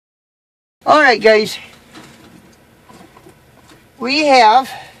Alright guys, we have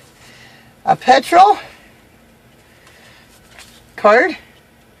a petro card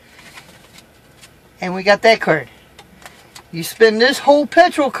and we got that card. You spend this whole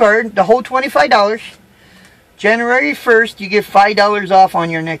petro card, the whole $25, January 1st you get $5 off on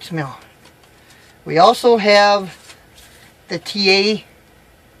your next meal. We also have the TA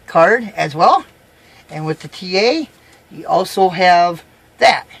card as well, and with the TA you also have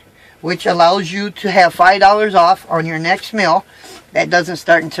that, which allows you to have $5 off on your next meal. That doesn't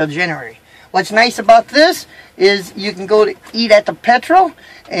start until January. What's nice about this is you can go to eat at the Petro,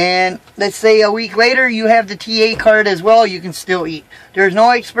 and let's say a week later you have the TA card as well, you can still eat. There's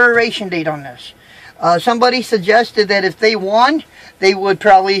no expiration date on this. Somebody suggested that if they won, they would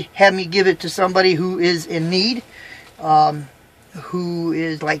probably have me give it to somebody who is in need, who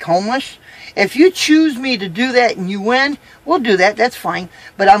is like homeless. If you choose me to do that and you win, we'll do that, that's fine.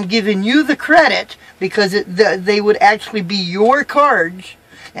 But I'm giving you the credit because they would actually be your cards,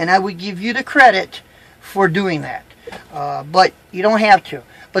 and I would give you the credit for doing that. But you don't have to.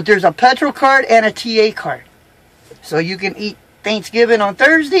 But there's a petro card and a TA card. So you can eat Thanksgiving on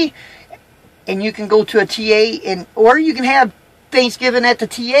Thursday, and you can go to a TA, or you can have Thanksgiving at the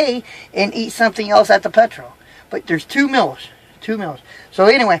TA and eat something else at the petro. But there's two meals. So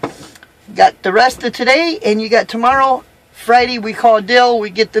anyway, got the rest of today, and you got tomorrow, Friday, we call Dill,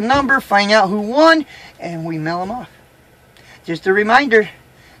 we get the number, find out who won, and we mail them off. Just a reminder,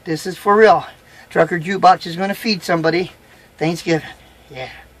 this is for real. Trucker Jukebox is going to feed somebody Thanksgiving.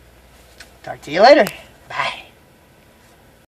 Yeah. Talk to you later.